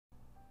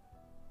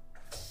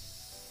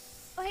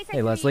Hey,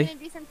 Hey, Leslie. You gonna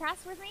do some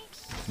tasks with me?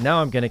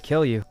 Now I'm gonna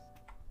kill you.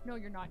 No,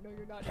 you're not. No,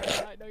 you're not. No, you're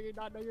not. No, you're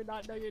not. No, you're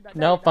not. No, you're not.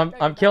 Nope,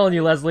 I'm killing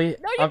you, Leslie.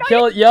 No, you're I'm not.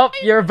 killing. Yep,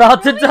 you're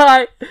about to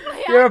die.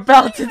 You're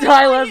about to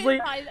die, Leslie.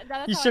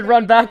 That's You how should I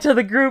run know back you're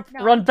to the group.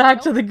 No, Run back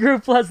nope. to the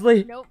group,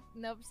 Leslie. Nope,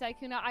 nope,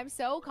 Sykunno. I'm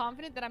so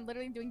confident that I'm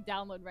literally doing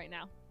download right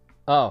now.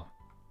 Oh.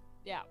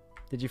 Yeah.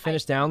 Did you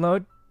finish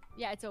download?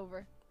 Yeah, it's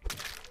over.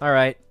 All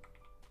right.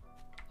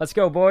 Let's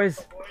go,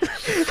 boys.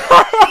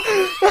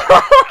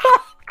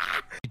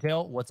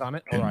 Detail what's on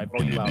it? All right,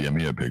 Can you DM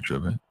me a picture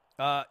of it?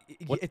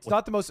 It's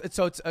not the most.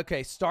 So it's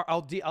okay.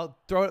 I'll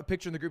throw a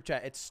picture in the group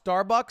chat. It's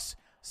Starbucks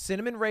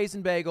cinnamon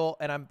raisin bagel,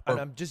 and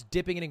I'm just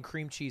dipping it in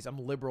cream cheese. I'm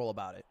liberal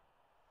about it.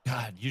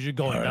 God, you're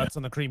going nuts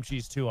on the cream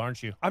cheese too,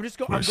 aren't you? I'm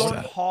going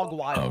hog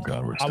wild. Oh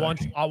God, we're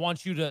I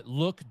want you to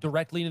look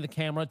directly into the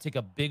camera, take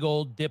a big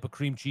old dip of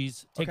cream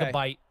cheese, take a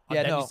bite.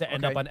 Yeah, that needs to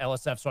end up on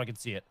LSF so I can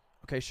see it.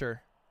 Okay,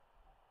 sure.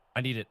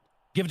 I need it.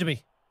 Give it to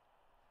me.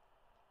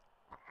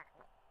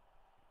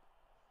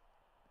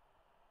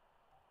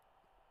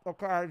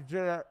 Okay, I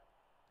did it.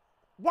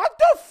 What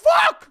the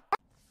fuck?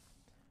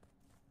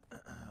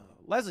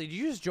 Leslie, did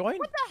you just join?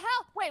 What the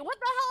hell? Wait, what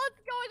the hell is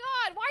going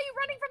on? Why are you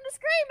running from the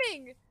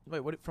screaming? Wait,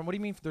 what do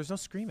you mean? There's no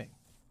screaming.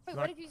 Wait,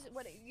 what you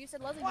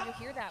said, Leslie? Did you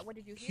hear that? What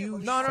did you hear?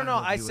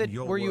 No. I said,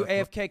 were you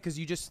AFK? Because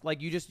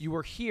you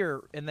were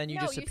here and then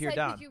you just appeared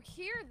down. Did you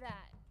hear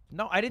that?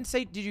 No, I didn't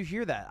say, did you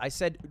hear that? I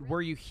said,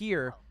 were you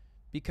here?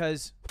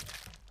 Because.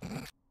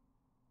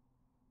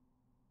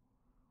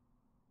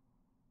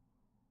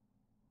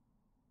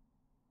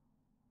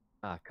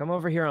 Come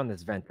over here on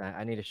this vent.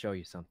 I need to show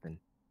you something.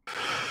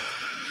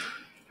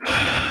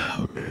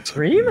 Okay,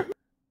 Scream?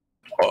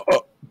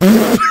 No,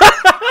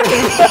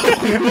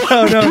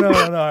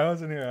 I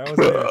wasn't here. I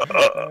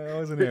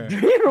wasn't here.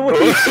 Dreamer, what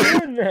are you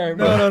doing there?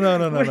 No.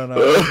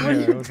 What are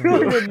you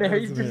doing in there?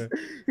 You just,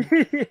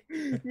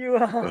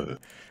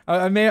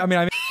 I mean.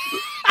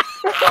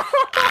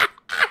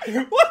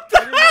 What the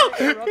hell?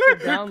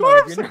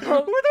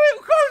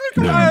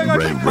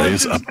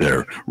 Ray's up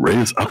there.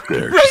 Ray's up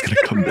there. She's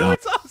gonna come down.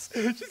 She's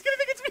gonna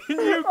think it's me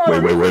and you.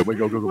 Wait.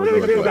 Go. We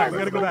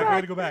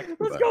gotta go back.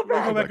 Let's go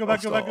back.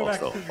 Go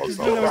back. I'll She's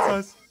gonna know it's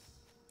us.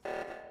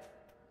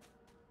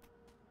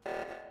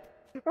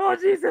 Oh,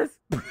 Jesus.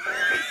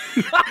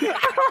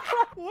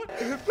 What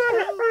the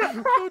hell?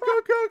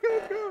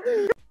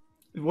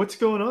 Go. What's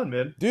going on,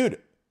 man?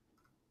 Dude,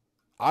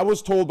 I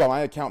was told by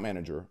my account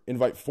manager,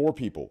 invite 4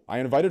 people. I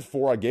invited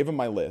 4, I gave him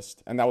my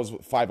list, and that was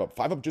 5 up.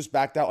 5 up just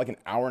backed out like an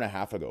hour and a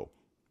half ago.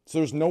 So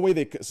there's no way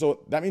they could,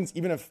 so that means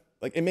even if,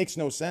 like, it makes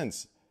no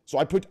sense. So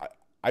I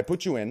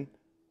put you in,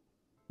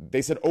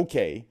 they said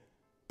okay,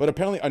 but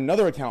apparently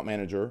another account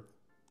manager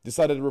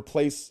decided to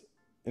replace,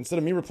 instead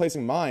of me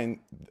replacing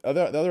mine, the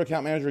other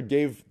account manager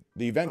gave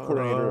the event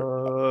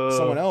coordinator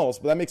someone else,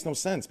 but that makes no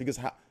sense because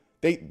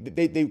they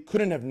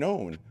couldn't have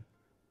known.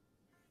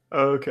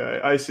 Okay,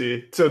 I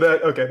see. So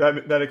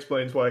that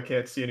explains why I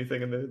can't see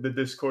anything in the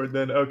Discord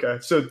then. Okay,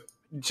 so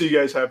you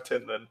guys have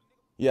 10 then.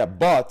 Yeah,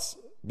 but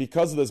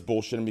because of this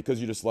bullshit and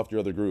because you just left your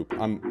other group,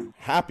 I'm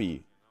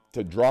happy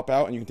to drop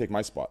out and you can take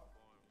my spot.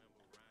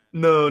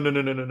 No.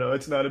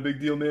 It's not a big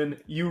deal, man.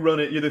 You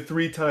run it. You're the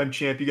 3-time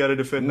champ. You got to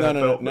defend that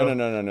belt.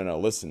 No.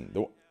 Listen,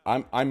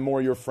 I'm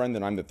more your friend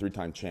than I'm the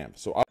 3-time champ.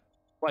 So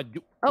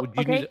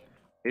Need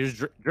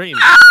here's Dream.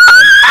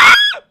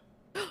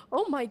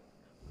 Oh my.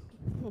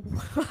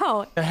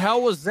 Wow. The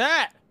hell was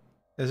that?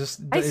 It's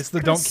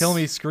the don't kill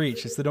me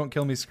screech. It's the don't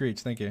kill me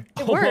screech. Thank you.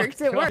 It worked.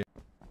 It worked.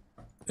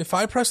 If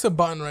I pressed a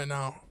button right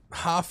now,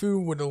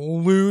 Hafu would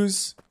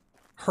lose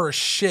her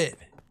shit.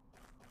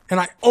 And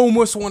I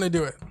almost want to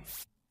do it.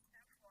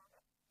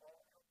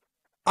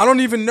 I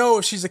don't even know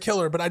if she's a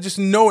killer, but I just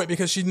know it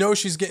because she knows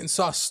she's getting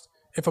sussed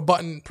if a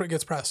button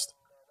gets pressed.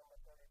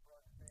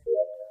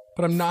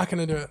 But I'm not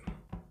going to do it.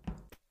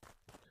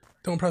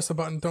 Don't press the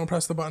button. Don't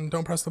press the button.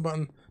 Don't press the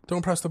button.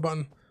 Don't press the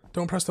button.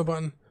 Don't press the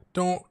button.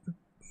 Don't.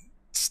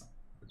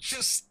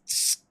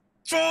 Just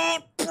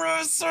don't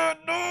press it.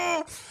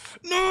 No.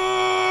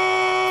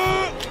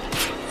 No.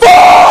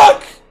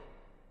 Fuck!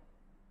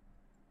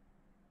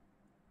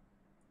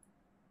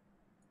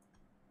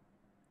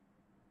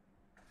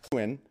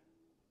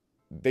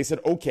 They said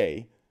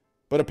okay,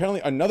 but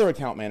apparently another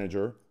account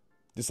manager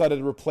decided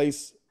to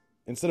replace,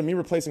 instead of me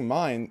replacing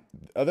mine,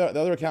 the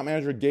other account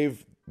manager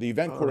gave the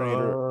event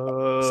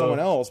coordinator someone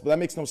else, but that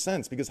makes no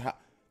sense because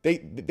they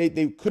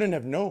couldn't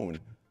have known.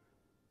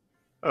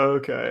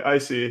 Okay, I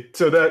see.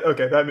 So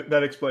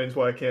that explains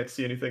why I can't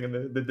see anything in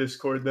the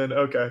Discord then.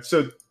 Okay,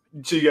 so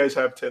you guys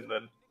have 10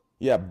 then.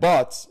 Yeah,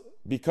 but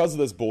because of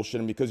this bullshit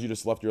and because you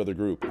just left your other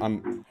group,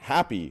 I'm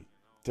happy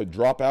to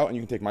drop out and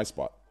you can take my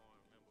spot.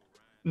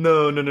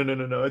 No.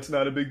 It's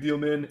not a big deal,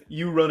 man.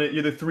 You run it.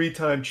 You're the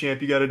 3-time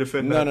champ. You got to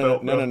defend that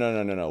belt.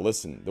 No.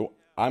 Listen,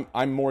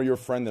 I'm more your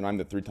friend than I'm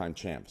the 3-time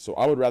champ. So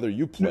I would rather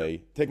you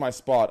play, take my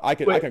spot. I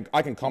can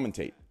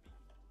commentate.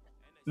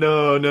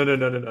 No.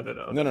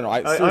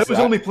 I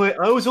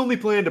was only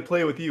playing to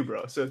play with you,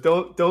 bro. So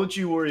don't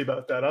you worry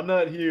about that. I'm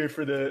not here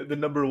for the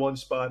 #1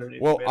 spot or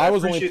anything. Well, man. I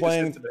was only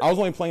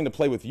playing to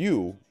play with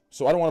you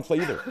So I don't want to play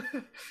either.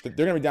 They're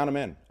going to be down a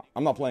man.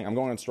 I'm not playing. I'm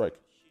going on strike.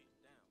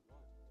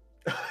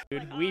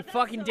 Dude, we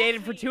fucking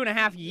dated for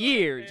 2.5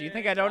 years. Do you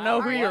think I don't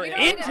know who you're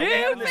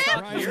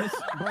into?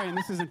 Brian,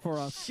 this isn't for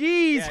us.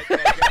 Jeez.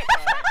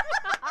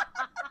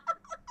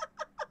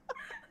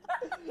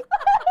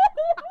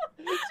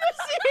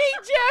 Just seeing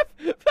Jeff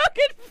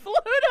fucking float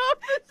off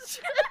the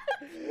ship.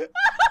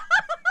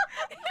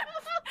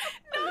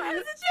 No,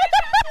 this is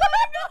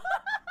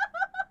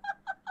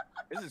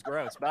This is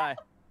gross. Bye.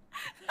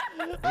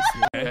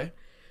 Okay.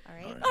 All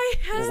right. I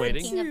had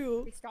waiting.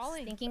 to.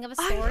 Thinking of a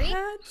I story.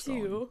 had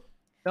to.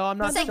 No, I'm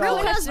not.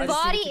 Sykunno's stalling.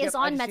 body I just is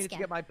on need to Mexican.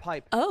 get my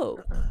pipe. Oh.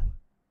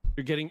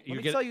 You're getting.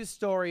 Let me tell you a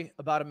story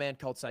about a man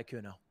called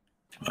Sykunno.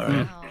 All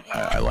right.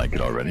 I like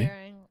it already.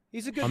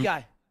 He's a good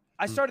guy.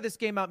 I started this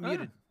game out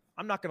muted.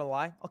 I'm not gonna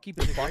lie. I'll keep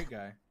it a Great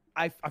guy.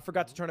 I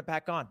forgot to turn it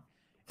back on,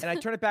 and I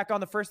turn it back on.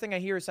 The first thing I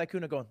hear is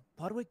Sykunno going,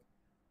 "Ludwig,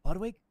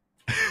 Ludwig,"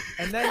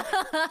 and then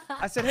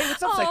I said, "Hey,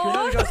 what's up,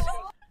 Sykunno?" He goes,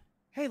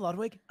 "Hey,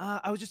 Ludwig,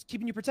 I was just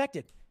keeping you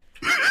protected."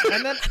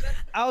 And then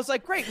I was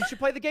like, "Great, we should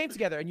play the game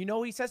together." And you know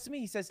what he says to me?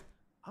 He says,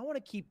 "I want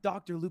to keep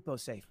Dr. Lupo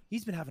safe.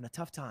 He's been having a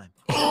tough time."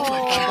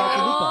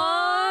 Dr. Lupo.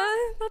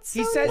 That's so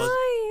He says,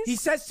 nice. he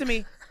says to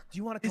me, "Do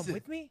you want to come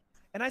with me?"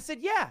 And I said,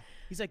 "Yeah."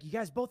 He's like, "You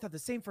guys both have the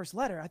same first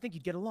letter. I think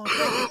you'd get along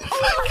great."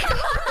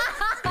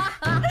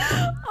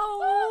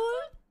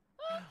 Oh.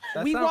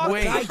 We walked,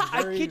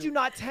 I kid you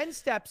not, 10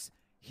 steps.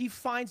 He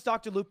finds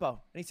Dr. Lupo and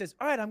he says,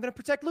 "All right, I'm gonna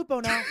protect Lupo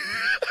now."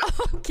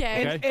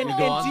 Okay. And do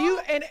you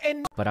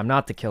and But I'm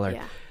not the killer,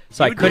 Yeah.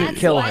 so I couldn't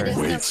kill her. Wait,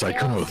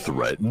 Sykunno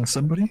threatened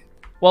somebody?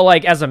 Well,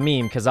 like as a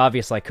meme, because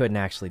obviously I couldn't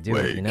actually do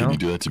Wait, it. You can know? you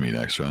do that to me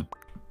next round?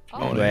 I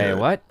wanna Wait, hear it.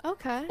 what?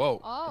 Okay.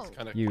 Whoa. Oh. That's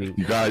kinda You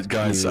You guys,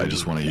 I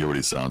just want to hear what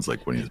he sounds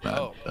like when he's mad.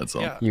 Oh, That's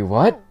all. yeah. you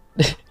what?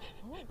 It's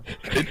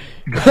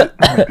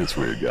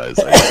weird, guys.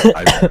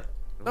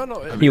 No.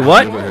 You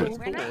what?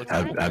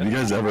 Have you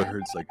guys ever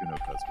heard Sykunno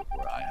cuts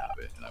before? I have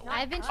it. And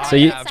I've been So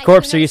you, trying to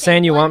Corpse, are you say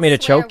saying you one want me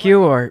to swear choke you,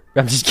 word. or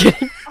I'm just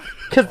kidding?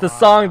 Because the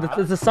song,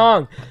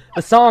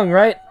 the song,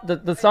 right?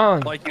 The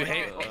song. Like you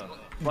hate.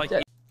 Like.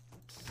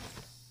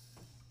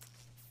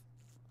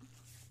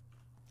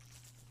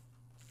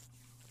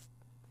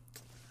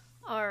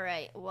 All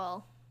right.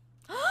 Well.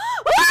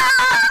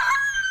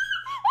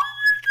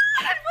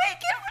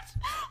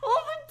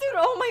 Dude,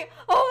 oh my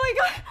god. Oh my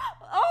god.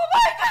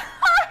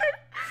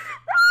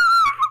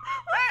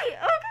 Wait,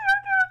 okay.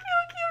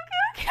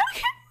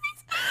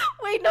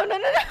 Wait, no.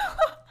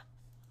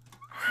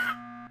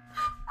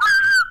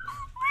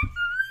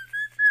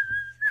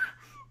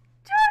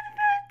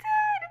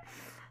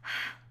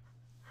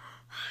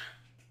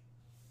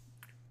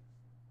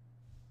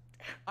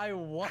 I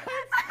what?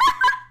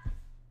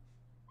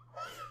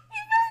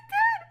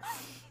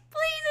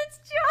 Please, it's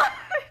John.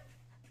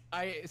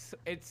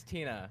 It's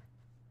Tina.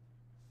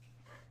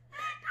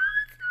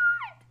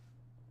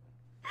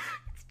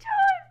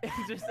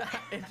 It's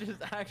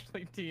just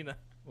actually Tina.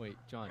 Wait,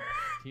 John.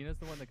 Tina's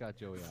the one that got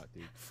Joey out,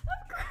 dude.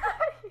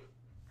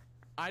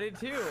 I did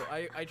too.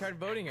 I tried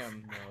voting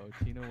him. No,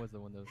 Tina was the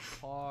one that was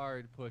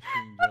hard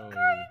pushing Joey.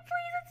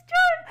 Please, it's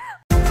John.